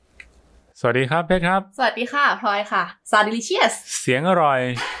สวัสดีครับเพชรครับสวัสดีค่ะพลอยค่ะซาดิลิเชียสเสียงอร่อย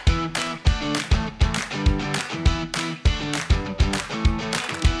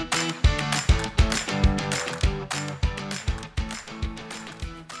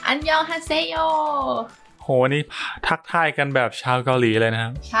อันยองฮาเซโยโหนี่ทักทายกันแบบชาวเกาหลีเลยนะครั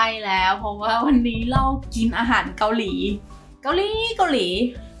บใช่แล้วเพราะว่าวันนี้เรากินอาหารเกาหลี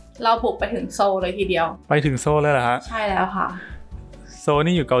เราบุกไปถึงโซลเลยทีเดียวไปถึงโซลเลยเหรอฮะใช่แล้วค่ะโซล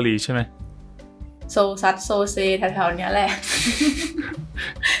นี่อยู่เกาหลีใช่ไหมโซซัดโซเซแถวๆเนี้ยแหละ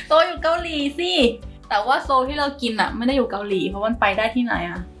โซอยู่เกาหลีสิแต่ว่าโซที่เรากินอ่ะไม่ได้อยู่เกาหลีเพราะมันไปได้ที่ไหน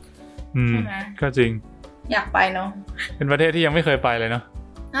อ่ะใช่ไหมก็จริงอยากไปเนาะเป็นประเทศที่ยังไม่เคยไปเลยเนาะ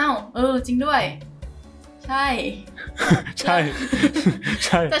อ้าวจริงด้วยใช่ ใช่ใ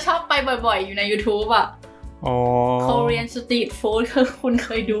ช่จะชอบไปบ่อยๆอยู่ใน YouTube อ่ะKorean Street Food คุณเค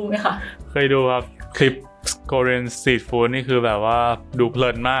ยดูไหมคะเคยดูครับคลิป Korean Street Food นี่คือแบบว่าดูเพ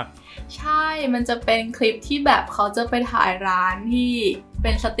ลินมากใช่มันจะเป็นคลิปที่แบบเขาจะไปถ่ายร้านที่เป็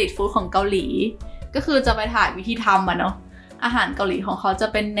นสตรีทฟู้ดของเกาหลีก็คือจะไปถ่ายวิธีทำอะเนาะอาหารเกาหลีของเขาจะ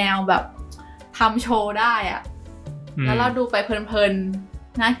เป็นแนวแบบทำโชว์ได้อะแล้วเราดูไปเพลิน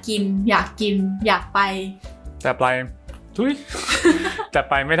ๆน่ากินอยากไปแต่ไปทุย แต่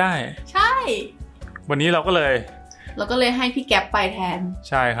ไปไม่ได้ใช่วันนี้เราก็เลยให้พี่แก๊ปไปแทน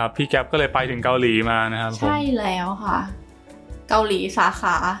ใช่ครับพี่แก๊ปก็เลยไปถึงเกาหลีมานะครับใช่แล้วค่ะเกาหลีสาข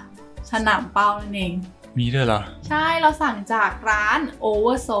าสนามเป้านั่นเองมีด้วยเหรอใช่เราสั่งจากร้าน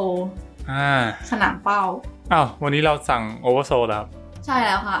Oversoul สนามเป้าวันนี้เราสั่ง Oversoul แล้วครับใช่แ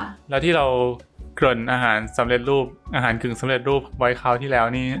ล้วค่ะแล้วที่เราเกริ่นอาหารสำเร็จรูปอาหารกึ่งสำเร็จรูปไว้คราวที่แล้ว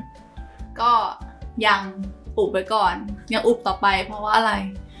นี่ก็ยังอุบไว้ก่อนยังอุบต่อไปเพราะว่าอะไร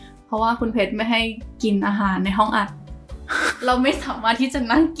เพราะว่าคุณเพชรไม่ให้กินอาหารในห้องอัด เราไม่สามารถที่จะ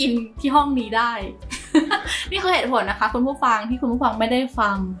นั่งกินที่ห้องนี้ได้ นี่คือเหตุผลนะคะคุณผู้ฟังที่คุณผู้ฟังไม่ได้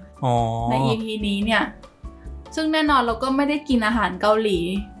ฟังใน EP นี้เนี่ยซึ่งแน่นอนเราก็ไม่ได้กินอาหารเกาหลี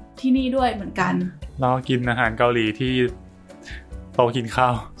ที่นี่ด้วยเหมือนกันเรากินอาหารเกาหลีที่โต๊ะกินข้า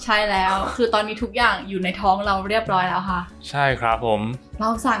วใช่แล้วคือตอนนี้ทุกอย่างอยู่ในท้องเราเรียบร้อยแล้วค่ะใช่ครับผมเรา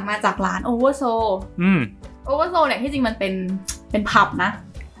สั่งมาจากร้าน Oversoul Oversoul เนี่ยที่จริงมันเป็นผับนะ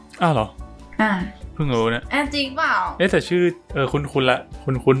เหรอเพิ่งรู้เนี่ยจริงเปล่าแต่ชื่อคุ้นละ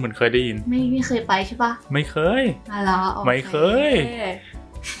คุ้นเหมือนเคยได้ยินไม่เคยไปใช่ปะไม่เคยไม่เคย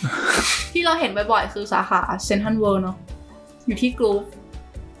ที่เราเห็นบ่อยๆคือสาขาเซ็นทรัลเวิลด์เนาะอยู่ที่กรูฟ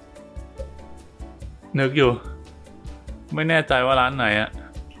นึกอยู่ไม่แน่ใจว่าร้านไหนอะ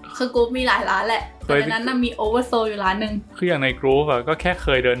คือกรูฟมีหลายร้านแหละแต่ในนั้นมี Oversoul อยู่ร้านนึงคืออย่างในกรูฟอะก็แค่เค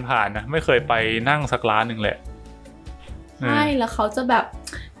ยเดินผ่านนะไม่เคยไปนั่งสักร้านนึงแหละใช่แล้วเขาจะแบบ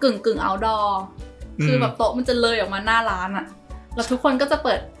กึ่งoutdoor คือแบบโต๊ะมันจะเลยออกมาหน้าร้านอะแล้วทุกคนก็จะเ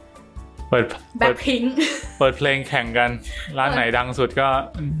ปิดแบ็คพิงค์เปิดเพลงแข่งกันร้านไหนดังสุดก็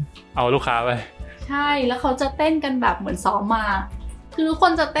เอาลูกค้าไปใช่แล้วเขาจะเต้นกันแบบเหมือนซ้อมมาคือทุกค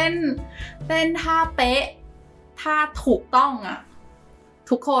นจะเต้นท่าเป๊ะท่าถูกต้องอะ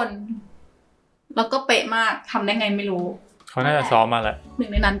ทุกคนแล้วก็เป๊ะมากทำได้ไงไม่รู้เขาน่าจะซ้อมมาแหละหนึ่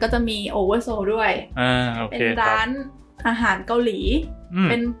งในนั้นก็จะมี Oversoul ด้วยเป็นร้านอาหารเกาหลี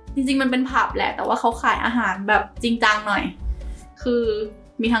เป็นจริงๆมันเป็นผับแหละแต่ว่าเขาขายอาหารแบบจริงจังหน่อยคือ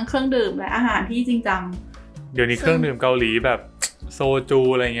มีทั้งเครื่องดื่มและอาหารที่จริงจังเดี๋ยวนี้เครื่องดื่มเกาหลีแบบโซจู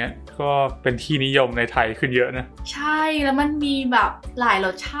อะไรเงี้ยก็เป็นที่นิยมในไทยขึ้นเยอะนะใช่แล้วมันมีแบบหลายร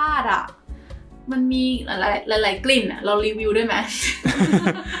สชาติอ่ะมันมีหลายกลิ่นอ่ะเรารีวิวได้ไหม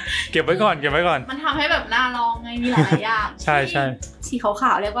เก็บไว้ก่อนมันทำให้แบบน่าลองไงมีหลายอย่างใช่สีขา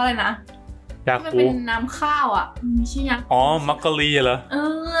วๆเรียกว่าอะไรนะมันเป็นน้ำข้าวอ่ะไม่ใช่ยักษ์มักกะลีเหรอ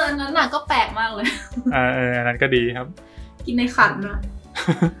อันนั้นน่ะก็แปลกมากเลยอันนั้นก็ดีครับกินในขันนะ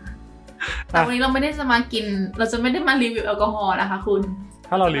แต่วันนี้เราไม่ได้จะมากินเราจะไม่ได้มารีวิวแอลกอฮอล์นะคะคุณ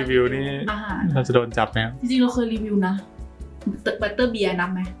ถ้าเรารีวิวนี่เราจะโดนจับไหมจริงๆเราเคยรีวิวนะบัตเตอร์เบียร์นับ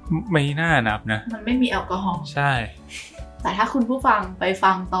ไหมไม่น่านับนะมันไม่มีแอลกอฮอล์ใช่แต่ถ้าคุณผู้ฟังไป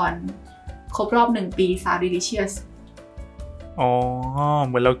ฟังตอนครบรอบ1 ปีซาดิลิเชียสเ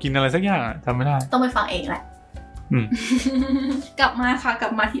หมือนเรากินอะไรสักอย่างจำไม่ได้ต้องไปฟังเองแหละกลับมาค่ะกลั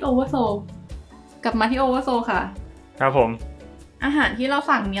บมาที่ Oversoul ค่ะครับผมอาหารที่เรา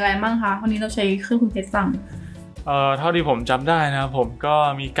สั่งมีอะไรบ้างคะวันนี้เราใช้เครื่องคุณเพชรสั่งเท่าที่ผมจำได้นะครับผมก็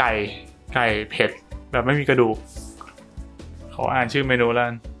มีไก่เผ็ดแบบไม่มีกระดูกขออ่านชื่อเมนูแล้ว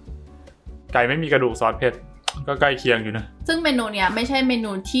ไก่ไม่มีกระดูกซอสเผ็ดก็ใกล้เคียงอยู่นะซึ่งเมนูเนี้ยไม่ใช่เม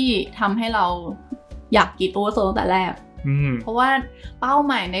นูที่ทำให้เราอยากกิน Oversoul ตั้งแต่แรกเพราะว่าเป้า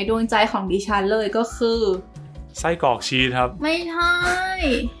หมายในดวงใจของดิฉันเลยก็คือไส้กรอกชีสครับไม่ใช่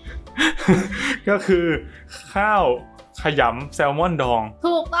ก็คือข้าวขยำแซลมอนดอง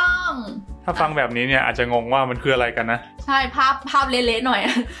ถูกต้องถ้าฟังแบบนี้เนี่ยอาจจะงงว่ามันคืออะไรกันนะใช่ภาพเละๆหน่อย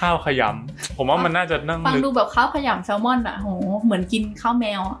ข้าวขย ผมว่ามันน่าจะนั่ง ฟังดูแบบข้าวขยำแซลมอนอ่ะโหเหมือนกินข้าวแม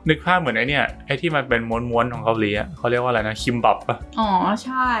วอ่ะนึกภาพเหมือนไอ้ที่มันเป็นม้วนๆของเกาหลีอ่ะเขาเรียกว่าอะไรนะคิมบับป่ะอ๋อใ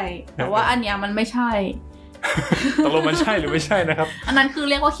ช่แต่ว่าอันเนี้ยมันไม่ใช่ตกลงมันใช่หรือไม่ใช่นะครับอันนั้นคือ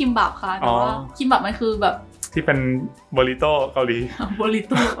เรียกว่าคิมบับค่ะแต่ว่าคิมบับมันคือแบบที่เป็นบริโต้เกาหลีบริ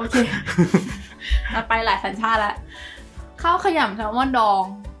โต้โอเคไปหลายสัญชาติแล้วข้าวขยำแซลมอนดอง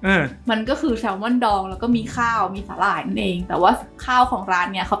มันก็คือแซลมอนดองแล้วก็มีข้าวมีสาหร่ายนั่นเองแต่ว่าข้าวของร้าน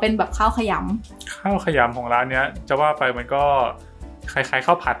เนี่ยเขาเป็นแบบข้าวขยำของร้านเนี้ยจะว่าไปมันก็คล้ายๆ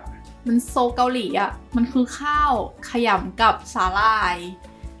ข้าวผัดมันโซเกาหลีอ่ะมันคือข้าวขยำกับสาหร่าย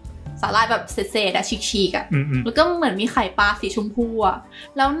แบบเศษๆอะฉีกๆอะแล้วก็เหมือนมีไข่ปลาสีชมพูอะ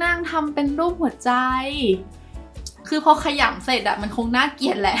แล้วนางทำเป็นรูปหัวใจคือพอขยำเสร็จอะมันคงน่าเกลี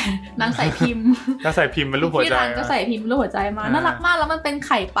ยดแหละนางใส่พิมพ์เป็นรูปหัวใจที่ร้านก็ใส่พิมพ์เป็นรูปหัวใจมาน่ารักมากแล้วมันเป็นไ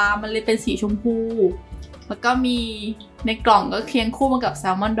ข่ปลามันเลยเป็นสีชมพูแล้วก็มีในกล่องก็เคียงคู่มากับแซ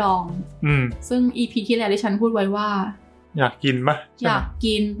ลมอนดองซึ่ง EP ที่แล้วที่ฉันพูดไว้ว่าอยากกินปะอยาก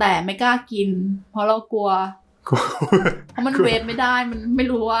กินแต่ไม่กล้ากินเพราะเรากลัวเพราะมันเวฟไม่ได้มันไม่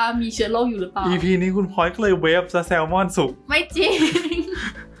รู้ว่ามีเชื้อโรคอยู่หรือเปล่า EP นี้คุณพลอยก็เลยเวฟซะแซลมอนสุกไม่จริง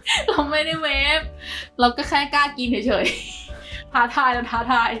เราไม่ได้เวฟเราก็แค่กล้ากินเฉยๆท้าทาย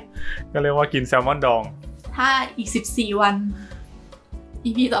ก็เรียกว่ากินแซลมอนดองถ้าอีก14วัน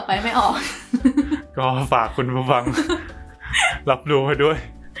EP ต่อไปไม่ออก ก็ฝากคุณผู้ฟัง รับรู้ไปด้วย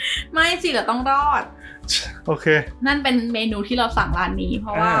ไม่สิเราต้องรอดโอเคนั่นเป็นเมนูที่เราสั่งร้านนี้เพ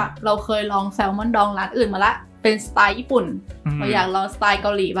ราะว่าเราเคยลองแซลมอนดองร้านอื่นมาละเป็นสไตล์ญี่ปุ่นเราอยากลองสไตล์เก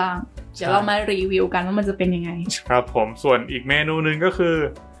าหลีบ้างเดี๋ยวเรามารีวิวกันว่ามันจะเป็นยังไงครับผมส่วนอีกเมนูนึงก็คือ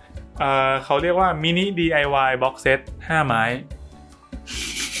เขาเรียกว่ามินิ DIY box set 5 ไม้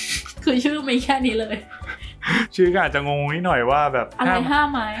คือชื่อไม่แค่นี้เลยชื่อก็อาจจะงงนิดหน่อยว่าแบบอะไร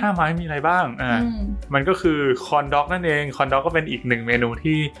5 ไม้5 ไม้มีอะไรบ้างมันก็คือคอนด็อกนั่นเองคอนด็อกก็เป็นอีก1เมนู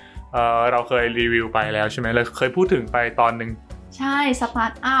ที่เราเคยรีวิวไปแล้วใช่ไหมเราเคยพูดถึงไปตอนนึงใช่สตา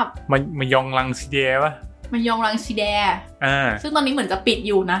ร์ทอัพมันยองลังซีเดป่ะมันยองลังซีเดซึ่งตอนนี้เหมือนจะปิดอ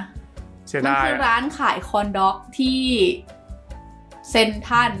ยู่นะมันคือร้านขายคอนด็อกที่เซ็นท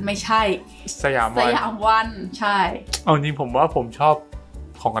รัลไม่ใช่สยามวันใช่เอาจริงผมว่าผมชอบ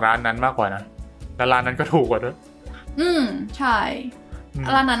ของร้านนั้นมากกว่านะแต่ร้านนั้นก็ถูกกว่าด้วยใช่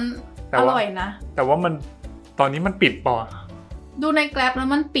ร้านนั้นอร่อยนะแต่ว่ามันตอนนี้มันปิดป่ะดูใน Grab แล้ว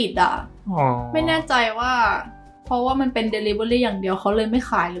มันปิดอ่ะไม่แน่ใจว่าเพราะว่ามันเป็น Delivery อย่างเดียวเขาเลยไม่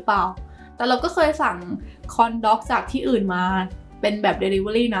ขายหรือเปล่าแต่เราก็เคยสั่งคอนด็อกจากที่อื่นมาเป็นแบบ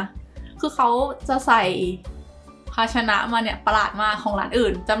Delivery นะคือเขาจะใส่ภาชนะมาเนี่ยประหลาดมากของร้านอื่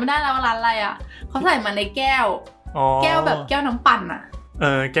นจำไม่ได้แล้วว่าร้านอะไรอ่ะเขาใส่มาในแก้วแบบแก้วน้ำปั่นอ่ะ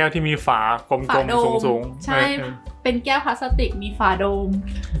แก้วที่มีฝากลมๆสูงๆใช่เป็นแก้วพลาสติกมีฝาโดม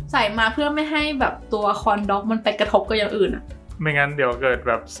ใส่มาเพื่อไม่ให้แบบตัวคอนด็อกมันไปกระทบกับอย่างอื่นอ่ะไม่งั้นเดี๋ยวเกิดแ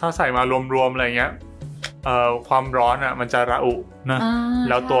บบถ้าใส่มารวมๆอะไรเงี้ยความร้อนอ่ะมันจะระอุนะ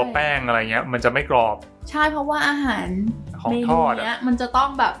แล้วตัวแป้งอะไรเงี้ยมันจะไม่กรอบใช่เพราะว่าอาหารของทอดเนี้ยมันจะต้อง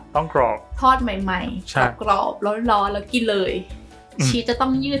แบบต้องกรอบทอดใหม่ๆกรอบร้อนๆแล้วกินเลยชีสจะต้อ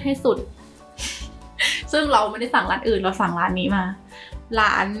งยืดให้สุดซึ่งเราไม่ได้สั่งร้านอื่นเราสั่งร้านนี้มา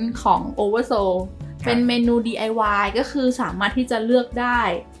ร้านของ Oversoul เป็นเมนู DIY ก็คือสามารถที่จะเลือกได้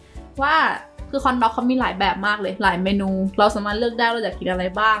ว่าคือคอนด็อกเขามีหลายแบบมากเลยหลายเมนูเราสามารถเลือกได้เราอยากกินอะไร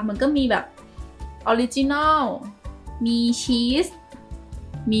บ้างมันก็มีแบบออริจินอลมีชีส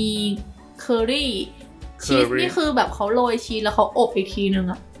มีเคอรี่ชีสนี่คือแบบเขาโรยชีสแล้วเขาอบอีกทีนึง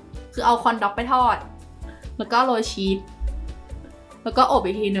อะคือเอาคอนด็อกไปทอดแล้วก็โรยชีสแล้วก็อบ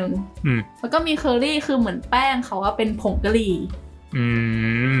อีกทีนึงแล้วก็มีเคอรี่คือเหมือนแป้งเขาว่าเป็นผงกะหรี่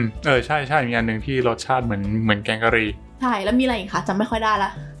ใช่มีอันนึงที่รสชาติเหมือนแกงกะหรี่ใช่แล้วมีอะไรอีกคะจำไม่ค่อยได้ล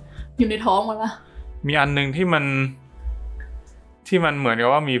ะอยู่ในท้องหมดละมีอันนึงที่มันเหมือนกับ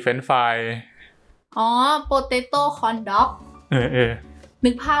ว่ามีเฟรนช์ฟรายโปเตโต้คอนด็อกนึ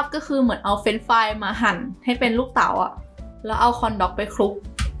กภาพก็คือเหมือนเอาเฟรนช์ฟรายมาหั่นให้เป็นลูกเต๋าอ่ะแล้วเอาคอนด็อกไปคลุก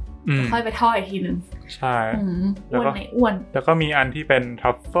ค่อยไปทอดอีกทีนึงใช่อ้วนไหนอ้วนแล้วก็มีอันที่เป็นท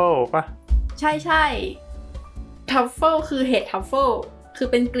รัฟเฟิลป่ะใช่ทรัฟเฟิลคือเห็ดทรัฟเฟิลคือ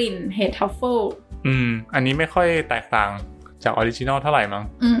เป็นกลิ่นเห็ดทรัฟเฟิลอันนี้ไม่ค่อยแตกต่างจากออริจินอลเท่าไหร่มั้ง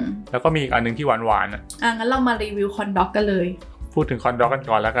แล้วก็มีอีกอันนึงที่หวานๆงั้นเรามารีวิวคอนด็อกกันเลยพูดถึงคอนด็อกกัน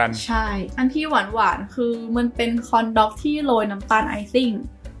ก่อนแล้วกันใช่อันที่หวานๆคือมันเป็นคอนด็อกที่โรยน้ำตาลไอซิ่ง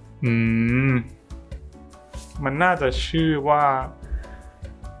มันน่าจะชื่อว่า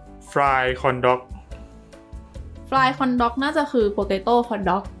ฟรายคอนด็อกน่าจะคือโปเตโต้คอน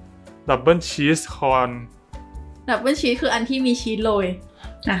ด็อกดับเบิลชีสคอนดับเบิลชีสคืออันที่มีชีสโรย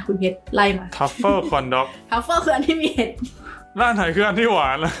คุณเพชรไล่มาทัฟเฟิลคอนด็อกทัฟเฟิลคืออันที่มีเห็ดร้านไหนคืออันที่หวา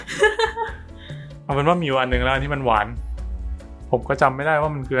นล่ะเอาเป็นว่ามีอันนึงร้านที่มันหวาน ผมก็จำไม่ได้ว่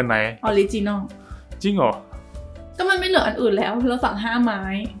ามันคืออันไหนออริจินอลจริงเหรอก็มันไม่เหลืออันอื่นแล้วเราสั่ง5 ไม้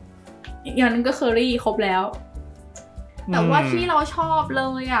อีกอย่างนึงก็เคอรี่ครบแล้วแต่ว่าที่เราชอบเล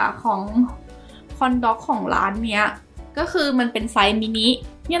ยอ่ะของคอนด็อกของร้านเนี้ยก็คือมันเป็นไซส์มินิ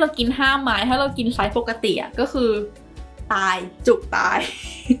เนี่ยเรากิน5 ไม้ถ้าเรากินไซส์ปกติอ่ะก็คือตายจุกตาย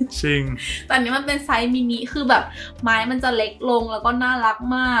จริงแต่อันนี้มันเป็นไซส์มินิคือแบบไม้มันจะเล็กลงแล้วก็น่ารัก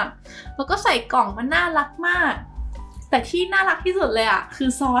มากแล้วก็ใส่กล่องมันน่ารักมากแต่ที่น่ารักที่สุดเลยอ่ะคือ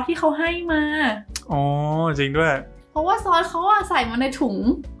ซอสที่เขาให้มาอ๋อจริงด้วยเพราะว่าซอสเขาใส่มาในถุง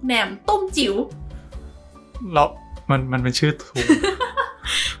แหนมต้มจิ๋วแล้วมันเป็นชื่อถุง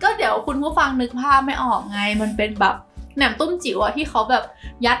ก็เดี๋ยวคุณผู้ฟังนึกภาพไม่ออกไงมันเป็นแบบแหนมต้มจิ๋วอะที่เขาแบบ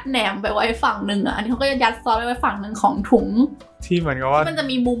ยัดแหนมไปไว้ฝั่งหนึ่งอะอันนี้เขาก็จะยัดซอสไปไว้ฝั่งหนึ่งของถุงที่เหมือนกับว่ามันจะ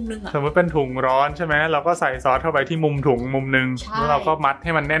มีมุมนึงอะสมมติเป็นถุงร้อนใช่ไหมเราก็ใส่ซอสเข้าไปที่มุมถุงมุมนึงแล้วเราก็มัดใ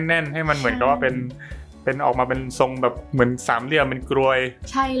ห้มันแน่นๆให้มันเหมือนกับว่าเป็นออกมาเป็นทรงแบบเหมือนสามเหลี่ยมเป็นกรวย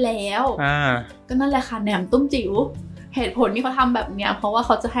ใช่แล้วก็นั่นแหละค่ะแหนมต้มจิ๋วเหตุผลที่เขาทำแบบเนี้ยเพราะว่าเข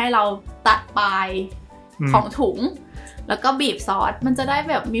าจะให้เราตัดปลายของถุงแล้วก็บีบซอสมันจะได้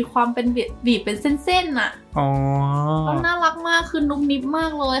แบบมีความเป็นบีบเป็นเส้นๆน่ะอ๋อน่ารักมากคือนุ่มนิ่มมา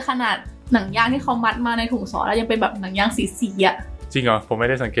กเลยขนาดหนังย่างที่เขามัดมาในถุงซอสแล้วยังเป็นแบบหนังย่างสีๆอ่ะจริงเหรอผมไม่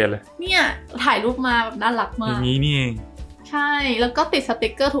ได้สังเกตเลยเนี่ยถ่ายรูปมาแบบน่ารักมากอย่างนี้นี่เองใช่แล้วก็ติดสติ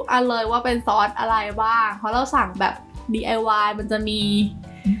กเกอร์ทุกอันเลยว่าเป็นซอสอะไรบ้างเพราะเราสั่งแบบ DIY มันจะมี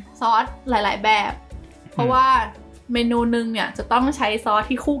ซอสหลายๆแบบเพราะว่าเมนูนึงเนี่ยจะต้องใช้ซอส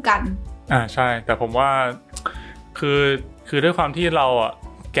ที่คู่กันใช่แต่ผมว่าคือด้วยความที่เราอ่ะ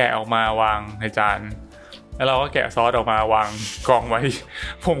แกะออกมาวางในจานแล้วเราก็แกะซอสออกมาวางกองไว้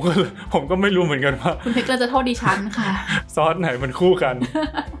ผมก็ไม่รู้เหมือนกันว่าคุณเพชรจะโทษดิฉันค่ะซอสไหนมันคู่กัน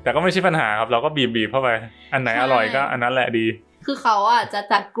แต่ก็ไม่ใช่ปัญหาครับเราก็บีบเข้าไปอันไหนอร่อยก็อันนั้นแหละดีคือเขาอ่ะจะ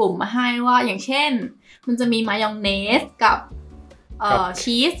จัดกลุ่มมาให้ว่าอย่างเช่นมันจะมีมายองเนสกับ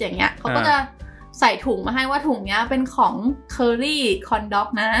ชีสอย่างเงี้ยเขาก็จะใส่ถุงมาให้ว่าถุงเนี้ยเป็นของเคอรี่คอนด็อก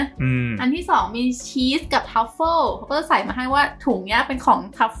นะอันที่2มีชีสกับทัฟเฟิลเขาก็จะใส่มาให้ว่าถุงเนี้ยเป็นของ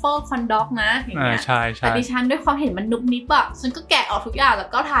ทัฟเฟิลคอนด็อกนะอย่างเงี้ยใช่แต่ดิฉันด้วยความเห็นมันนุบนิบอ่ะฉันก็แกะออกทุกอย่างแล้ว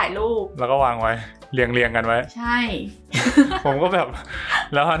ก็ถ่ายรูปแล้วก็วางไว้เรียงกันไว้ใช่ ผมก็แบบ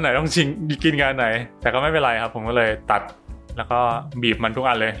แล้วอันไหนต้องชิงกินกันไหนแต่ก็ไม่เป็นไรครับผมก็เลยตัดแล้วก็บีบมันทุก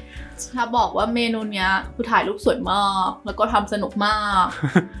อันเลยถ้าบอกว่าเมนูเนี้ยคือถ่ายรูปสวยมากแล้วก็ทำสนุกมาก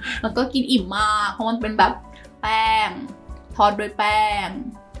แล้วก็กินอิ่มมากเพราะมันเป็นแบบแป้งทอดด้วยแป้ง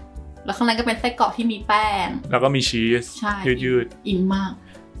แล้วข้างในก็เป็นไส้กรอกที่มีแป้งแล้วก็มีชีสยืดอิ่มมาก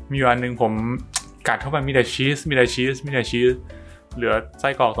มีวันนึงผมกัดเข้าไปมีแต่ชีสเหลือไส้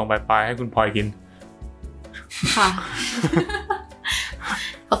กรอกตรงปลายๆให้คุณพลอยกินค่ะ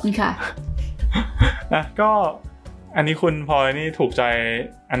ขอบคุณค่ะนะก็อันนี้คุณพลอยนี่ถูกใจ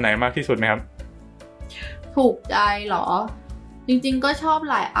อันไหนมากที่สุดไหมครับถูกใจเหรอจริงๆก็ชอบ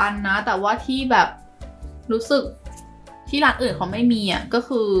หลายอันนะแต่ว่าที่แบบรู้สึกที่ร้านอื่นเขาไม่มีอ่ะก็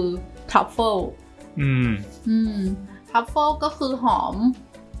คือทรัฟเฟิลทรัฟเฟิลก็คือห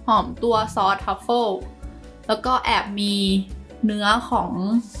อมตัวซอสทรัฟเฟิลแล้วก็แอบมีเนื้อของ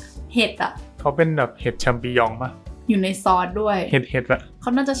เห็ดอ่ะเขาเป็นแบบเห็ดแชมปิญองป่ะอยู่ในซอสด้วยเห็ดละเข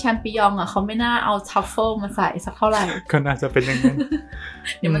าน่าจะแชมปิญองอ่ะเขาไม่น่าเอาทัฟเฟิลมาใส่สักเท่าไหร่ก็น่าจะเป็นอย่างนั้น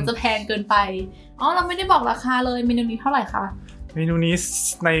เดี๋ยวมันจะแพงเกินไปอ๋อเราไม่ได้บอกราคาเลยเมนูนี้เท่าไหร่คะเมนูนี้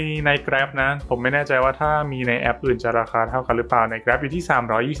ใน Grab นะผมไม่แน่ใจว่าถ้ามีในแอปอื่นจะราคาเท่ากันหรือเปล่าใน Grab อยู่ที่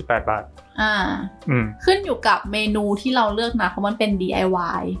328 บาทขึ้นอยู่กับเมนูที่เราเลือกนะเพราะมันเป็น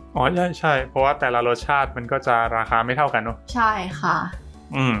DIY อ๋อใช่เพราะว่าแต่ละรสชาติมันก็จะราคาไม่เท่ากันเนาะใช่ค่ะ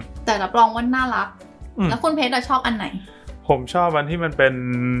แต่รับรองว่าน่ารักแล้วคุณเพชรชอบอันไหนผมชอบอันที่มันเป็น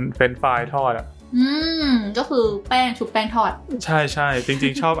เฟรนช์ฟรายทอดอ่ะก็คือแป้งชุบแป้งทอดใช่จริ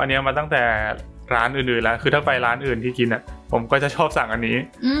งๆชอบอันนี้มาตั้งแต่ร้านอื่นๆแล้วคือถ้าไปร้านอื่นที่กินอ่ะผมก็จะชอบสั่งอันนี้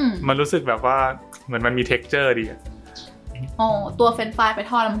มันรู้สึกแบบว่าเหมือนมันมี texture ดีอ่ะตัวเฟรนช์ฟรายไป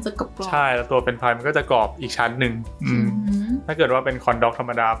ทอดแล้วมันจะกรอบใช่แล้วตัวเฟรนช์ฟรายมันก็จะกรอบอีกชั้นนึงถ้าเกิดว่าเป็นคอนด็อกธรร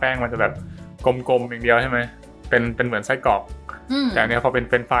มดาแป้งมันจะแบบกลมๆอย่างเดียวใช่ไหมเป็นเหมือนไส้กรอกแต่อันนี้พอเป็นเ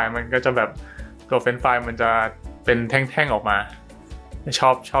ฟรนช์ฟรายมันก็จะแบบตัวเฟรนช์ฟรายมันจะเป็นแท่งๆออกมา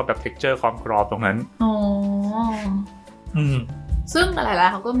ชอบแบบ texture ความกรอบตรงนั้นซึ่งหลาย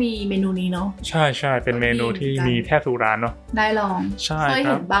ๆเขาก็มีเมนูนี้เนาะใช่เป็นเมนูที่มีแทบทุกร้านเนาะได้ลองเคย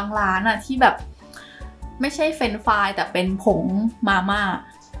เห็นบางร้านอะที่แบบไม่ใช่เฟรนช์ฟรายแต่เป็นผงมาม่า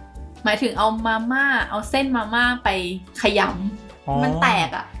หมายถึงเอามาม่าเอาเส้นมาม่าไปขยำมันแตก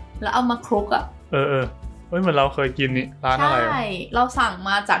อะแล้วเอามาคลุกอะเเหมือนเราเคยกินนี่ร้านอะไรใช่เราสั่งม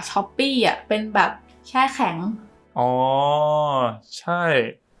าจาก Shopee อ่ะเป็นแบบแช่แข็งอ๋อใช่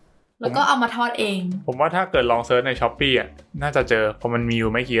แล้วก็เอามาทอดเองผมว่าถ้าเกิดลองเซิร์ชใน Shopee อ่ะน่าจะเจอเพราะมันมีอ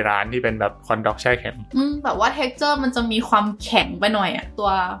ยู่ไม่กี่ร้านที่เป็นแบบคอนด็อกแช่แข็งแบบว่า texture มันจะมีความแข็งไปหน่อยอ่ะตั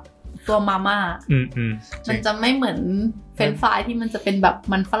วมาม่ามันจะไม่เหมือนเฟรนช์ฟรายที่มันจะเป็นแบบ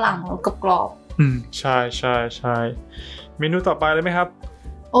มันฝรั่งแล้วกรอบใช่ใช่ใช่เมนูต่อไปเลยไหมครับ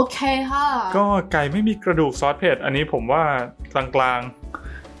โอเคค่ะก็ไก่ไม่มีกระดูกซอสเผ็ดอันนี้ผมว่ากลาง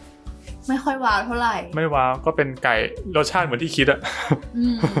ๆไม่ค่อยว้าวเท่าไหร่ไม่ว้าวก็เป็นไก่รสชาติเหมือนที่คิดอะ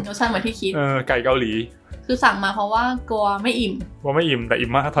รสชาติเหมือนที่คิดไก่เกาหลีคือสั่งมาเพราะว่ากลัวไม่อิ่มแต่อิ่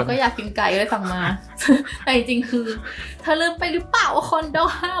มมากตอนก็อยากกินไก่เลยสั่งมา แต่จริงๆคือเธอลืมไปหรือเปล่าว่าคอนโด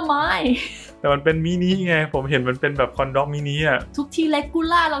5 ไม้แต่มันเป็นมินิไงผมเห็นมันเป็นแบบคอนโดมินิอ่ะทุกทีเลกู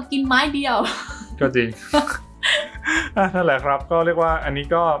ล่าเรากินไม้เดียวก็จริงนั่นแหละครับก็เรียกว่าอันนี้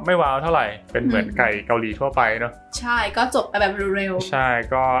ก็ไม่ว้าวเท่าไหร่เป็นเหมือนไก่เกาหลีทั่วไปเนาะใช่ก็จบไปแบบเร็วๆใช่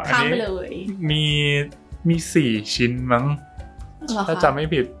ก็อันนี้มี4ชิ้นมั้งถ้าจำไม่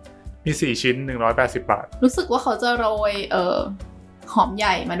ผิดมี4ชิ้น180 บาทรู้สึกว่าเขาจะโรยหอมให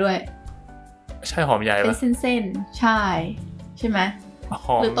ญ่มาด้วยใช่หอมใหญ่ป่ะเป็นเส้นๆใช่ไหม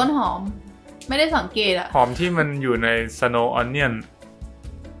หรือต้นหอมไม่ได้สังเกตอะหอมที่มันอยู่ใน Snow Onion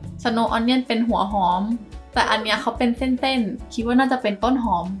เป็นหัวหอมแต่อันเนี้ยเขาเป็นเส้นๆคิดว่าน่าจะเป็นต้นห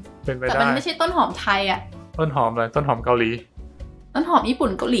อมแต่มันไม่ใช่ต้นหอมไทยอะต้นหอมอะไรต้นหอมเกาหลีต้นหอมญี่ปุ่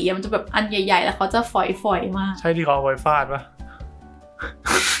นเกาหลีมันจะแบบอันใหญ่ๆแล้วเขาจะฝอยๆมากใช่ที่เขาเอาไว้ฟาดป่ะ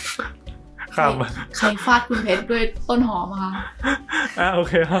ใครฟาดคุณเพชรด้วยต้นหอมคะโอ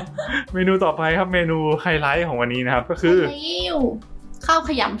เคครับเมนูต่อไปครับเมนูไฮไลท์ของวันนี้นะครับก็คือข้าวข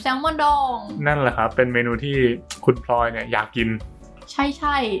ยำแซลมอนดองนั่นแหละครับเป็นเมนูที่คุณพลอยเนี่ยอยากกินใ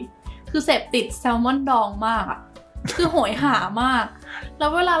ช่คือเสพติดแซลมอนดองมากอ่ะคือโหยหามากแล้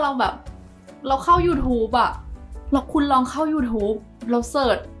วเวลาเราแบบเราเข้า YouTube อ่ะคุณลองเข้า YouTube เราเสิ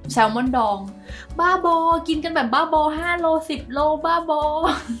ร์ชแซลมอนดองบ้าบอกินกันแบบบ้าบอ5 โล10 โลบ้าบอ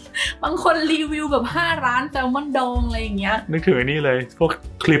บางคนรีวิวแบบ5 ร้านแซลมอนดองอะไรอย่างเงี้ยนึกถึงนี่เลยพวก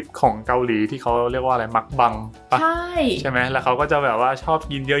คลิปของเกาหลีที่เขาเรียกว่าอะไรมักบังปะใช่ไหมแล้วเขาก็จะแบบว่าชอบ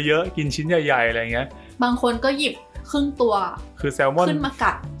กินเยอะๆกินชิ้นใหญ่ๆอะไรเงี้ยบางคนก็หยิบครึ่งตัวคือแซลมอนขึ้นมา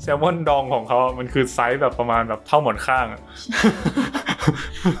กัดแซลมอนดองของเขามันคือไซส์แบบประมาณแบบเท่าหมอนข้าง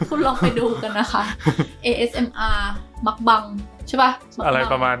คุณลองไปดูกันนะคะ ASMR มักบังใช่ป่ะอะไร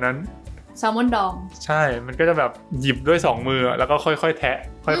ประมาณนั้นแซลมอนดองใช่มันก็จะแบบหยิบด้วย2 มือแล้วก็ค่อยๆแทะ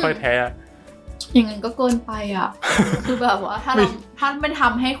ค่อยๆแทะอย่างนั้นก็เกินไปอ่ะ คือแบบว่าถ้าไม่ท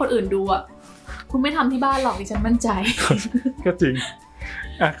ำให้คนอื่นดูอ่ะคุณไม่ทำที่บ้านหรอกดิฉันมั่นใจก็จริง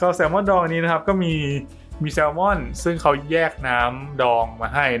ก็แซลมอนดองนี้นะครับก็มีแซลมอนซึ่งเขาแยกน้ำดองมา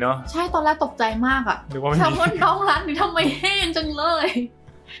ให้เนาะใช่ตอนแรกตกใจมากอ่ะแซลมอนดองร้านนี้ทำไมแห้งจังเลย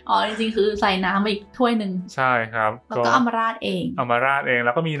อ๋อจริงๆคือใส่น้ำอีกถ้วยนึงใช่ครับแล้วก็เอามาราดเองแ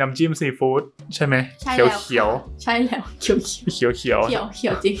ล้วก็มีน้ำจิ้มซีฟู้ดใช่ไหมเขียวใช่แล้วเขียว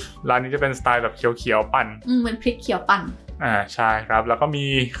จริงร้านนี้จะเป็นสไตล์แบบเขียวปั่นเหมือนพริกเขียวปั่นใช่ครับแล้วก็มี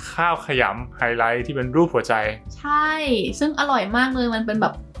ข้าวขยำไฮไลท์ที่เป็นรูปหัวใจใช่ซึ่งอร่อยมากเลยมันเป็นแบ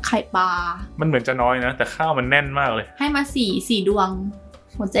บไข่ปลามันเหมือนจะน้อยนะแต่ข้าวมันแน่นมากเลยให้มา4 ดวง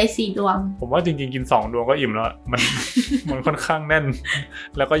หัวใจ4 ดวงผมว่าจริงๆกิน2 ดวงก็อิ่มแล้วมันค่อนข้างแน่น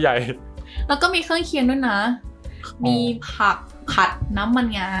แล้วก็ใหญ่แล้วก็มีเครื่องเคียงด้วยนะมีผักผัดน้ำมัน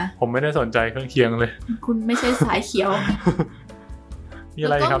งาผมไม่ได้สนใจเครื่องเคียงเลยคุณไม่ใช่สายเขียวมีอะ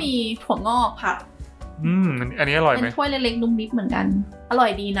ไรครับแล้วก็มีถั่วงอกผัดอันนี้อร่อยไหมเป็นถ้วยเล็กๆนุ่มนิดเหมือนกันอร่อ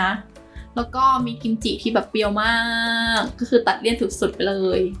ยดีนะแล้วก็มีกิมจิที่แบบเปรี้ยวมากก็คือตัดเลี่ยนสุดๆไปเล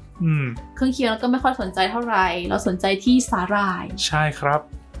ยเครื่องเคียงเราก็ไม่ค่อยสนใจเท่าไหร่เราสนใจที่สาหร่ายใช่ครับ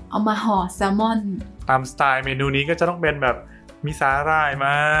เอามาห่อแซลมอนตามสไตล์เมนูนี้ก็จะต้องเป็นแบบมีสาหร่ายม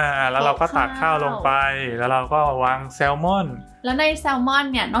าแล้วเราก็ตักข้าวลงไปแล้วเราก็วางแซลมอนแล้วในแซลมอน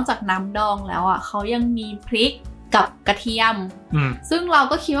เนี่ยนอกจากน้ำดองแล้วอ่ะเขายังมีพริกกับกระเทียมซึ่งเรา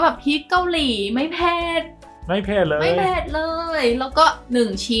ก็คิดว่าแบบพริกเกาหลีไม่เผ็ดเลยแล้วก็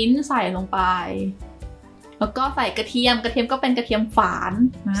1 ชิ้นใส่ลงไปแล้วก็ใส่กระเทียมก็เป็นกระเทียมฝาน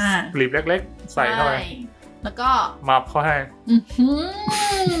กลีบเล็กๆใส่เข้าไปแล้วก็มับเข้าให้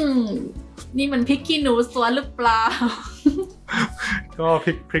นี่มันพริกขี้หนูสวนหรือเปล่าก็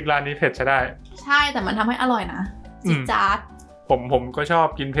พริกร้านนี้เผ็ดใช่แต่มันทำให้อร่อยนะจี๊ดจ๊าดผมก็ชอบ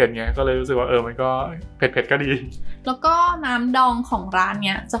กินเผ็ดไงก็เลยรู้สึกว่ามันก็เผ็ดก็ดีแล้วก็น้ำดองของร้านเ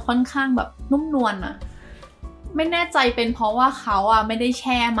นี้ยจะค่อนข้างแบบนุ่มนวลอะไม่แน่ใจเป็นเพราะว่าเขาอะไม่ได้แ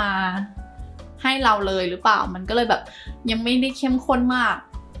ช่มาให้เราเลยหรือเปล่ามันก็เลยแบบยังไม่ได้เข้มข้นมาก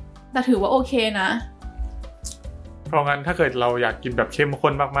แต่ถือว่าโอเคนะเพราะงั้นถ้าเกิดเราอยากกินแบบเข้มข้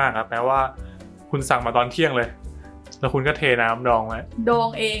นมากๆอะแปลว่าคุณสั่งมาตอนเที่ยงเลยแล้วคุณก็เทน้ำดองไว้ดอง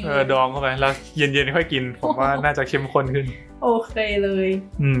เองดองเข้าไปแล้วเย็นๆค่อยกินผมว่าน่าจะเข้มข้นขึ้นโอเคเลย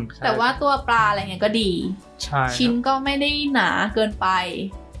แต่ว่าตัวปลาอะไรเงี้ยก็ดีใช่ชิ้นก็ไม่ได้หนาเกินไป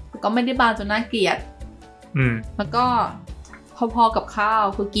ก็ไม่ได้บางจนน่าเกลียดแล้วก็พอๆกับข้าว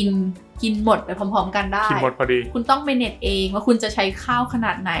คือกินหมดไปพร้อมๆกันได้กินหมดพอดีคุณต้องเมเนจเองว่าคุณจะใช้ข้าวขน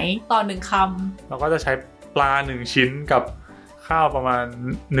าดไหนต่อ1คำเราก็จะใช้ปลา1ชิ้นกับข้าวประมาณ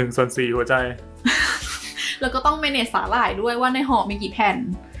1/4หัวใจแล้วก็ต้องเมเนจสาหร่ายด้วยว่าในห่อมีกี่แผ่น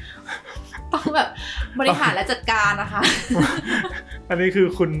ต้องแบบบริหารและจัดการนะคะอันนี้คือ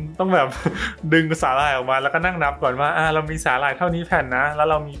คุณต้องแบบดึงสาหร่ายออกมาแล้วก็นั่งนับก่อนว่าเรามีสาหร่ายเท่านี้แผ่นนะแล้ว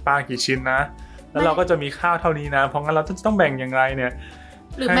เรามีปลากี่ชิ้นนะแล้วเราก็จะมีข้าวเท่านี้นะเพราะงั้นเราจะต้องแบ่งอย่างไรเนี่ย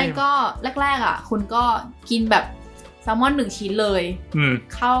หรือไม่ก็แรกๆคุณก็กินแบบแซลมอน1ชิ้นเลย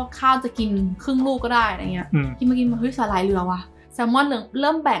ข้าวจะกินครึ่งลูกก็ได้อะไรเงี้ยกินมาเฮ้ยสาหร่ายเหลือว่ะแซลมอนเ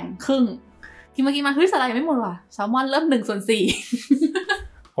ริ่มแบ่งครึ่งกินมาเฮ้ยสาหร่ายไม่หมดว่ะแซลมอนเริ่ม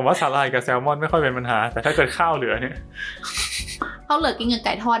1/4ผมว่าสาหร่ายกับแซลมอนไม่ค่อยเป็นปัญหาแต่ถ้าเกิดข้าวเหลือเนี่ยข้าวเหลือกินกับไ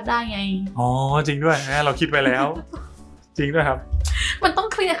ก่ทอดได้ไงอ๋อจริงด้วยนะเราคิดไปแล้วจริงด้วยครับมันต้อง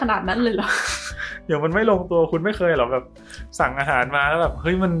เครียดขนาดนั้นเลยเหรอเดี๋ยวมันไม่ลงตัวคุณไม่เคยหรอแบบสั่งอาหารมาแล้วแบบเ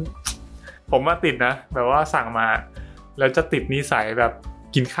ฮ้ยมันผมมาติดนะแบบว่าสั่งมาแล้วจะติดนิสัยแบบ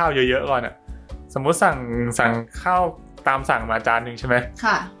กินข้าวเยอะๆก่อนอ่ะสมมติสั่งข้าวตามสั่งมาจานนึงใช่ไหม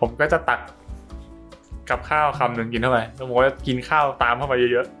ค่ะผมก็จะตักกับข้าวคำหนึ่งกินเข้าไปแล้วผมก็จะกินข้าวตามเข้าไป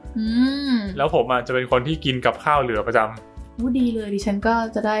เยอะๆแล้วผมจะเป็นคนที่กินกับข้าวเหลือประจำดีเลยดิฉันก็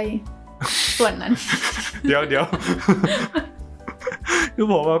จะได้ส่วนนั้น เดี๋ยวคือ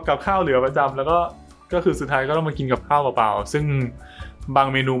ผมกับข้าวเหลือประจำแล้วก็คือสุดท้ายก็ต้องมากินกับข้าวเปล่าๆซึ่งบาง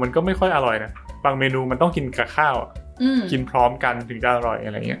เมนูมันก็ไม่ค่อยอร่อยนะบางเมนูมันต้องกินกับข้าวกินพร้อมกันถึงจะอร่อยอ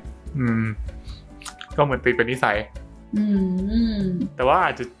ะไรเงี้ยก็เหมือนติดเป็นนิสัยแต่ว่าอ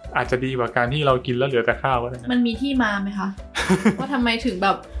าจจะดีกว่าการที่เรากินแล้วเหลือแต่ข้าวก็ได้มันมีที่มาไหมคะ ว่าทำไมถึงแบ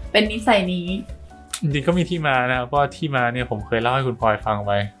บเป็นนิสัยนี้จริงๆก็มีที่มานะเพราะที่มาเนี่ยผมเคยเล่าให้คุณพลอยฟังไ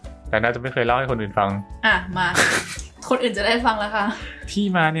ว้แต่น่าจะไม่เคยเล่าให้คนอื่นฟังมาคนอื่นจะได้ฟังแล้วค่ะที่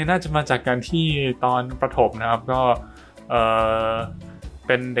มาเนี่ยน่าจะมาจากการที่ตอนประถมนะครับก็เ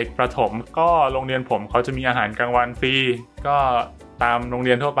ป็นเด็กประถมก็โรงเรียนผมเขาจะมีอาหารกลางวันฟรีก็ตามโรงเ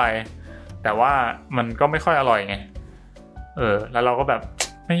รียนทั่วไปแต่ว่ามันก็ไม่ค่อยอร่อยไงแล้วเราก็แบบ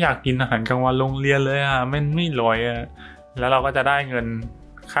ไม่อยากกินอาหารกลางวันโรงเรียนเลยไม่อร่อยแล้วเราก็จะได้เงิน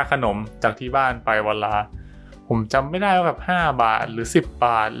ค่าขนมจากที่บ้านไปวันละผมจำไม่ได้ว่าแบบ5 บาทหรือ10 บ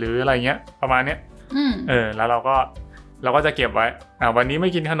าทหรืออะไรเงี้ยประมาณเนี้ยแล้วเราก็จะเก็บไว้วันนี้ไม่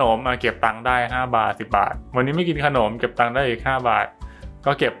กินขนมเก็บตังค์ได้5 บาท10 บาทวันนี้ไม่กินขนมเก็บตังค์ได้อีก5 บาท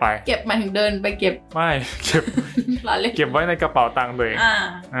ก็เก็บไปเก็บหมายถึงเดินไปเก็บไม่เก็บ เก็บไว้ในกระเป๋าตังค์ตัวเอง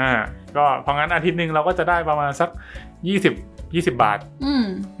ก็เพราะงั้นอาทิตย์นึงเราก็จะได้ประมาณสัก20 บาท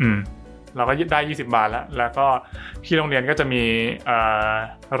เราก็ได้20 บาทแล้วก็ที่โรงเรียนก็จะมี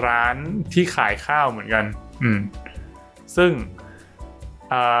ร้านที่ขายข้าวเหมือนกันซึ่ง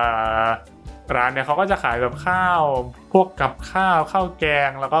ร้านเนี่ยเขาก็จะขายแบบข้าวพวกกับข้าวแกง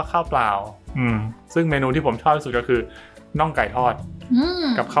แล้วก็ข้าวเปล่าซึ่งเมนูที่ผมชอบที่สุดก็คือน่องไก่ทอด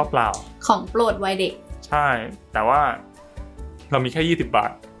กับข้าวเปล่าของโปรดวัยเด็กใช่แต่ว่าเรามีแค่20 บา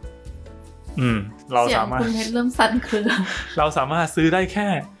ทเราสามารถคุณเพชรเริ่มสั่นเครือเราสามารถซื้อได้แค่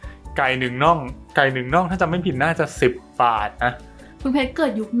ไก่1 น่องถ้าจำไม่ผิดน่าจะ10 บาทนะคุณเพชรเกิ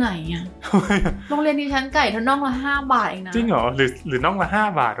ดยุคไหนโรงเรียนดิฉันไก่น่องละ5 บาทเองนะจริงเหรอหรือน่องละ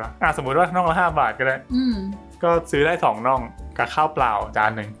5 บาทวะสมมติว่าน่องละ5 บาทก็ได้ก็ซื้อได้2 น่องกับข้าวเปล่าจา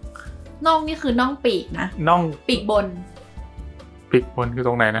นนึงน่องนี่คือน่องปีกนะน่องปีกบนคือต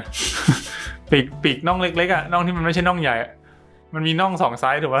รงไหนนะ ปีกน่องเล็กๆน่องที่มันไม่ใช่น่องใหญ่มันมีน่อง2 ไซ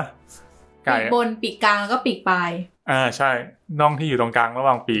ส์ถูกปะปีกบนปีกกลางแล้วก็ปีกปลายใช่น่องที่อยู่ตรงกลางระห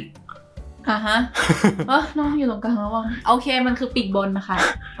ว่างปีกฮะน่องอยู่ตรงกลางระหว่างโอเคมันคือปีกบนนะคะ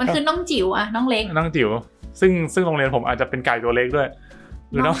มันคือน่องจิ๋วน่องเล็กน่องจิ๋วซึ่งโรงเรียนผมอาจจะเป็นไก่ตัวเล็กด้วย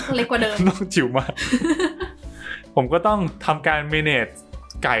หรือน่องเล็กกว่าเดิมน่องจิ๋วมาก ผมก็ต้องทำการเมเนจ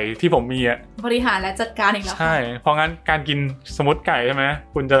ไก่ที่ผมมีบริหารและจัดการอีกแล้วใช่เพราะงั้นการกินสมมติไก่ใช่ไหม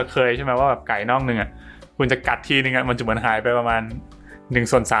คุณจะเคยใช่ไหมว่าแบบไก่น่องนึงคุณจะกัดทีนึงมันจะเหมือนหายไปประมาณ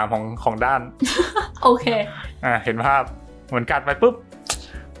1/3ของด้านโอเคเห็นภาพเหมือนกัดไปปุ๊บ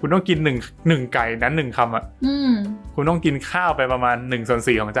คุณต้องกินหนึ่งไก่นั้น1 คำคุณต้องกินข้าวไปประมาณ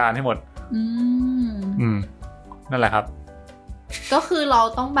1/4ของจานให้หมดนั่นแหละครับก็คือเรา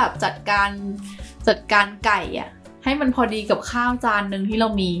ต้องแบบจัดการไก่ให้มันพอดีกับข้าวจานนึงที่เรา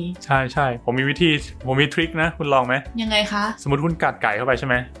มีใช่ผมมีทริคนะคุณลองไหมยังไงคะสมมติคุณกัดไก่เข้าไปใช่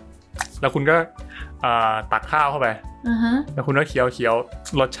ไหมแล้วคุณก็ตักข้าวเข้าไปแล้วคุณก็เคี้ยว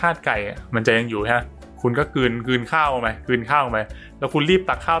รสชาติไก่มันจะยังอยู่ฮะคุณก็กลืนข้าวลงไปแล้วคุณรีบ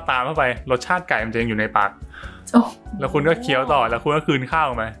ตักข้าวตามเข้าไปรสชาติไก่มันจะยังอยู่ในปากแล้วคุณก็เคี้ยวต่อแล้วคุณก็กลืนข้าว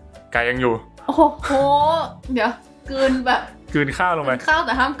ลงไปไก่ยังอยู่โอ้โหเดี๋ยวกลืนข้าวลงไปข้าวแ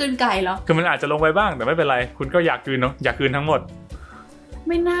ต่ห้ามกลืนไก่เหรอคือมันอาจจะลงไปบ้างแต่ไม่เป็นไรคุณก็อยากกลืนเนาะอยากกลืนทั้งหมด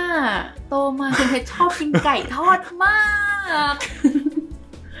ไม่น่าโตมาคุณเพชรชอบกินไก่ทอดมาก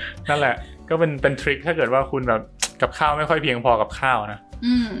นั่นแหละก็เป็นทริคถ้าเกิดว่าคุณแบบกับข้าวไม่ค่อยเพียงพอกับข้าวนะ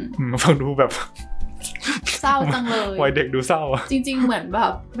ฟังดูแบบเศร้าจังเลยวัยเด็กดูเศร้าอะจริงๆเหมือนแบ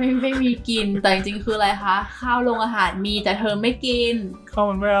บไม่มีกินแต่จริงๆคืออะไรคะข้าวโรงอาหารมีแต่เธอไม่กินข้าว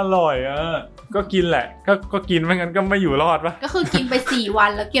มันไม่อร่อยอะก็กินแหละก็กินไม่งั้นก็ไม่อยู่รอดปะก็คือกินไป4วั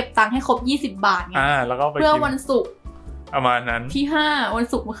นแล้วเก็บตังค์ให้ครบ20 บาทไงแล้วก็ไปเพื่อวันศุกร์ประมาณนั้นที่5วัน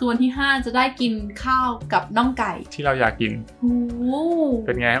ศุกร์มันคือวันที่5จะได้กินข้าวกับน่องไก่ที่เราอยากกินโอ้เ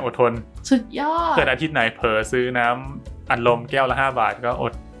ป็นไงอดทนสุดยอดเกิดอาทิตย์ไหนเผลอซื้อน้ำอัดลมแก้วละ5 บาทก็อ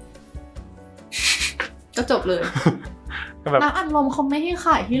ดก็จบเลยน้ำอัดลมเขาไม่ให้ข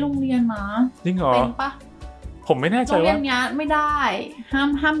ายที่โรงเรียนนะจริงเหรอเป็นปะผมไม่แน่ใจว่าโรงเรียนนี้ไม่ได้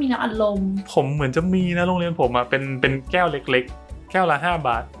ห้ามมีน้ำอัดลมผมเหมือนจะมีนะโรงเรียนผมอะเป็นแก้วเล็กๆแก้วละ5 บ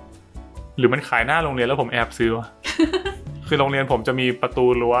าทหรือมันขายหน้าโรงเรียนแล้วผมแอบซื้อวะ คือโรงเรียนผมจะมีประตู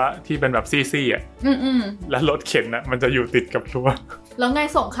รั้วที่เป็นแบบซี่ๆอ่ะแล้วรถเข็นนะมันจะอยู่ติดกับรั้วแล้วไง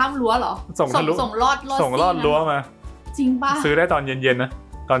ส่งข้ามรั้วเหรอส่งลอดรั้วมาจริงป่ะซื้อได้ตอนเย็นๆนะ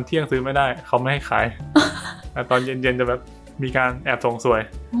ตอนเที่ยงซื้อไม่ได้เขาไม่ให้ขายแต่ตอนเย็นๆจะแบบมีการแอบส่งสวย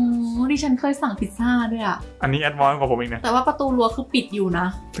โอ้ดิฉันเคยสั่งพิซซ่าด้วยอ่ะอันนี้แอดวานซ์กว่าผมอีกนะแต่ว่าประตูรั้วคือปิดอยู่นะ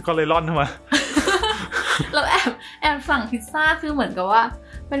ก็เลยร่อนเข้ามาแล้วแอบสั่งพิซซ่าคือเหมือนกับว่า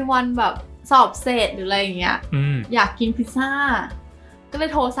เป็นวันแบบสอบเสร็จหรืออะไรอย่างเงี้ยอยากกินพิซซ่าก็เลย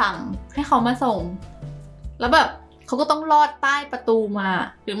โทรสั่งให้เขามาส่งแล้วแบบเขาก็ต้องลอดใต้ประตูมา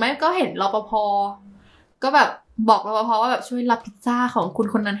หรือไม่ก็เห็นรปภ.ก็แบบบอกรปภ.ว่าแบบช่วยรับพิซซ่าของคุณ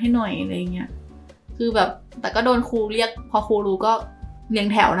คนนั้นให้หน่อยอะไรเงี้ยคือแบบแต่ก็โดนครูเรียกพอครูรู้ก็เรียง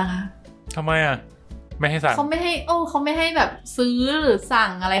แถวนะคะทำไมอ่ะไม่ให้สั่งเขาไม่ให้เขาไม่ให้แบบซื้อหรือสั่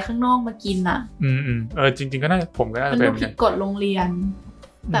งอะไรข้างนอกมากินอ่ะจริงๆก็น่าผมก็น่าจะเป็นผิดกฎโรงเรียน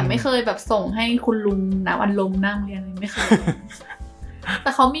แต่ไม่เคยแบบส่งให้คุณลุงน้ำอัดลมหน้าโรงเรียนเลยไม่เคย แ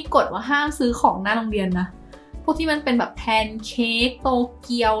ต่เขามีกฎว่าห้ามซื้อของหน้าโรงเรียนนะพวกที่มันเป็นแบบแพนเค้กโตเ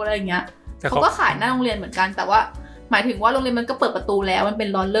กียวอะไรอย่างเงี้ยเขาก็ขายหน้าโรงเรียนเหมือนกันแต่ว่าหมายถึงว่าโรงเรียนมันก็เปิดประตูแล้วมันเป็น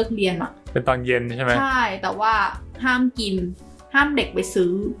ตอนเลิกเรียนอะเป็นตอนเย็นใช่ไหมใช่แต่ว่าห้ามกินห้ามเด็กไปซื้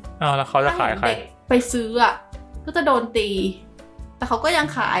อแล้วเขาจะขายใครไปซื้ออะก็จะโดนตีแต่เขาก็ยัง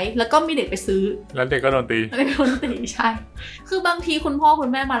ขายแล้วก็มีเด็กไปซื้อแล้วเด็กก็โดนตีใช่คือบางทีคุณพ่อคุณ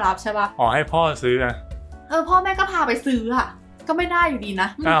แม่มารับใช่ปะให้พ่อซื้อนะพ่อแม่ก็พาไปซื้ออะก็ไม่ได้อยู่ดีนะ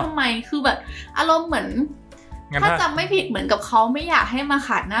ทำไมคือแบบอารมณ์เหมือนถ้าจำไม่ผิดเหมือนกับเขาไม่อยากให้มาข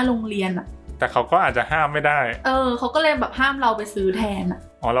ายหน้าโรงเรียนอะแต่เขาก็อาจจะห้ามไม่ได้เขาก็เลยแบบห้ามเราไปซื้อแทนอะ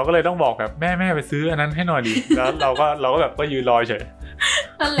เราก็เลยต้องบอกแบบแม่ไปซื้ออันนั้นให้หน่อยดิแล้วเราก็แบบก็ยืนรอเฉย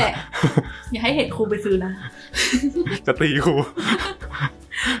นั่นแหละอย่าให้เห็นครูไปซื้อนะจะตีครู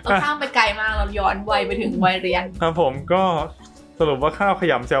เราข้ามไปไกลมากเราย้อนวัยไปถึงวัยเรียนครับผมก็สรุปว่าข้าวข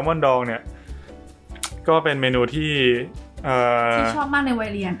ยำแซลมอนดองเนี่ยก็เป็นเมนูที่ชอบมากในวัย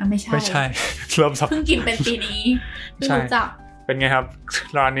เรียนไม่ใช่เริ่มสับเพิ่งกินเป็นปีนี้ไม่รู้จักเป็นไงครับ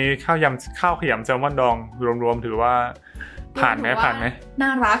ร้านนี้ข้าวขยำแซลมอนดองรวมๆถือว่าผ่านไหมน่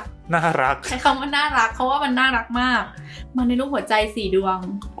ารักใช้คำว่าน่ารักเพราะว่ามันน่ารักมากมันในรูปหัวใจ4 ดวง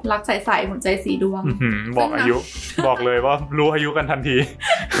รักใสๆหัวใจ4 ดวงบอกอายุบอกเลยว่ารู้อายุกันทันที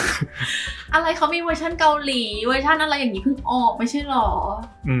อะไรเขามีเวอร์ชันเกาหลีเวอร์ชันอะไรอย่างนี้เพิ่งออกไม่ใช่หรอ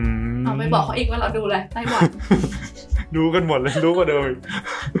เอาไปบอกเขาอีกว่าเราดูเลยไต้หวันดูกันหมดเลยรู้กว่าเดิม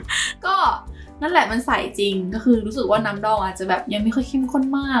ก็นั่นแหละมันใส่จริงก็คือรู้สึกว่าน้ำดองอาจจะแบบยังไม่ค่อยเข้มข้น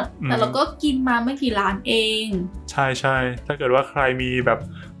มากแต่เราก็กินมาไม่กี่ร้านเองใช่ๆถ้าเกิดว่าใครมีแบบ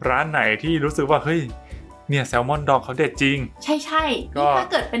ร้านไหนที่รู้สึกว่าเฮ้ยเนี่ยแซลมอนดองเขาเด็ดจริงใช่ๆถ้า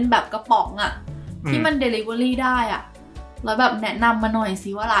เกิดเป็นแบบกระป๋องอ่ะที่มัน delivery ได้อ่ะแล้วแบบแนะนำมาหน่อยสิ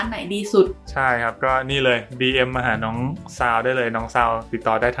ว่าร้านไหนดีสุดใช่ครับก็นี่เลย DM มาหาน้องซาวได้เลยน้องซาวติด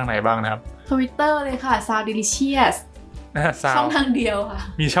ต่อได้ทางไหนบ้างนะครับ Twitter เลยค่ะ Sound Delicious ช่องทางเดียวค่ะ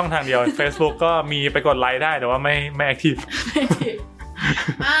มีช่องทางเดียว Facebook ก็มีไปกดไลค์ได้แต่ว่าไม่แอคทีฟ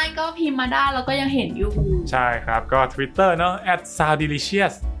ก็พิมพ์มาได้แล้วก็ยังเห็นอยู่ใช่ครับก็ Twitter เนาะ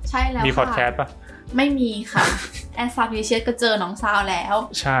 @sounddelicious ใช่แล้วมีพอดแคสต์ปะไม่มีค่ะ @sounddelicious ก็เจอน้องซาวแล้ว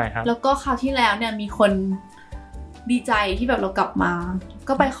ใช่ครับแล้วก็คราวที่แล้วเนี่ยมีคนดีใจที่แบบเรากลับมา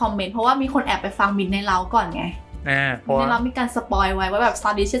ก็ไปคอมเมนต์เพราะว่ามีคนแอบไปฟังมิดในเล้าก่อนไงในเรามีการสปอยไว้ว่าแบบ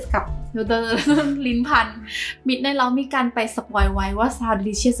Sound Delicious กับลิ้นพันมิดในเรามีการไปสปอยไว้ว่า Sound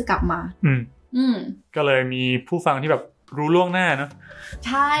Delicious จะกลับมาก็เลยมีผู้ฟังที่แบบรู้ล่วงหน้าเนาะ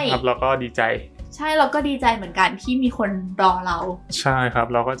ใช่ครับเราก็ดีใจใช่เราก็ดีใจเหมือนกันที่มีคนรอเราใช่ครับ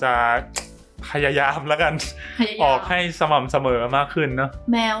เราก็จะพยายามแล้วกันออกให้สม่ำเสมอมากขึ้นเนาะ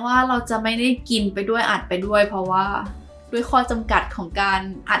แม้ว่าเราจะไม่ได้กินไปด้วยอัดไปด้วยเพราะว่าด้วยข้อจำกัดของการ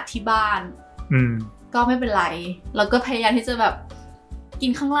อัดที่บ้านก็ไม่เป็นไรเราก็พยายามที่จะแบบกิ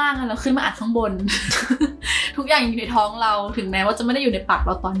นข้างล่างแล้วขึ้นมาอัดข้างบน ทุกอย่างอยู่ในท้องเราถึงแม้ว่าจะไม่ได้อยู่ในปากเร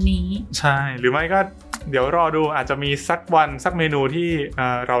าตอนนี้ใช่หรือไม่ก็เดี๋ยวรอดูอาจจะมีสักวันสักเมนูที่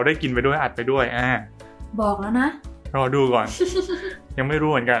เราได้กินไปด้วยอัดไปด้วยบอกแล้วนะรอดูก่อน ยังไม่รู้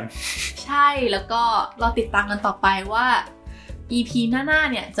เหมือนกันใช่แล้วก็เราติดตามกันต่อไปว่า EP หน้าๆ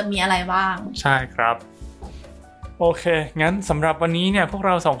เนี่ยจะมีอะไรบ้างใช่ครับโอเคงั้นสำหรับวันนี้เนี่ยพวกเ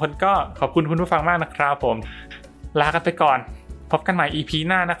รา2คนก็ขอบคุณคุณผู้ฟังมากนะครับผมลากันไปก่อนพบกันใหม่ EP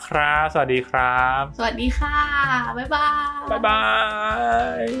หน้านะครับสวัสดีครับสวัสดีค่ะบ๊ายบายบ๊ายบา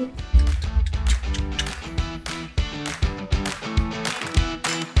ย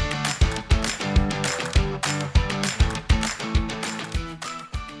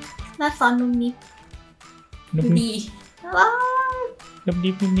น่าซอนนุ่มนิบดูดีนุ่ม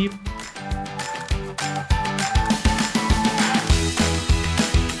นิบ